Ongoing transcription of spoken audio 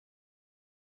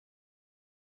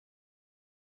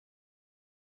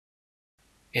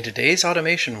In today's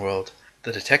automation world,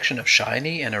 the detection of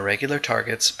shiny and irregular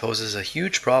targets poses a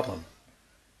huge problem.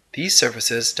 These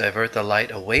surfaces divert the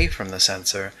light away from the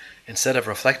sensor instead of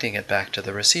reflecting it back to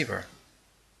the receiver.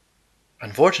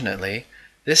 Unfortunately,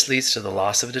 this leads to the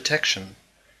loss of detection,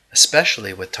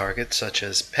 especially with targets such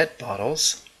as PET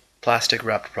bottles,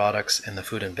 plastic-wrapped products in the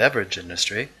food and beverage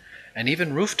industry, and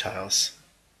even roof tiles.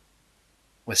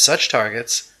 With such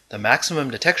targets, the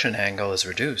maximum detection angle is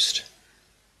reduced.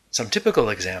 Some typical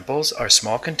examples are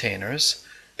small containers,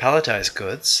 palletized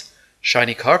goods,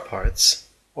 shiny car parts,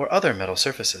 or other metal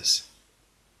surfaces.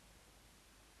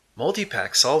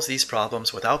 MultiPac solves these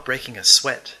problems without breaking a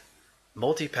sweat.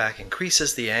 MultiPac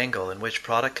increases the angle in which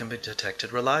product can be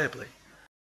detected reliably.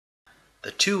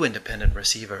 The two independent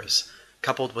receivers,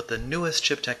 coupled with the newest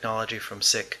chip technology from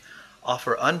SICK,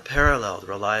 offer unparalleled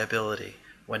reliability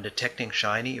when detecting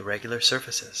shiny, irregular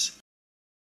surfaces.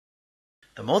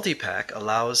 The MultiPac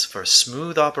allows for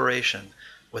smooth operation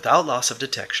without loss of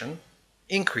detection,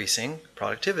 increasing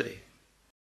productivity.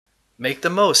 Make the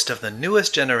most of the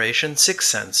newest generation SICK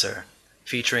sensor,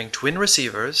 featuring twin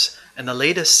receivers and the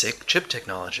latest SICK chip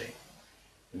technology.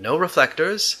 No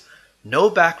reflectors, no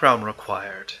background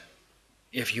required.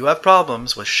 If you have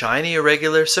problems with shiny,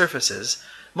 irregular surfaces,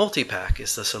 MultiPac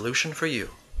is the solution for you.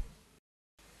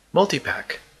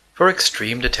 MultiPac for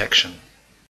extreme detection.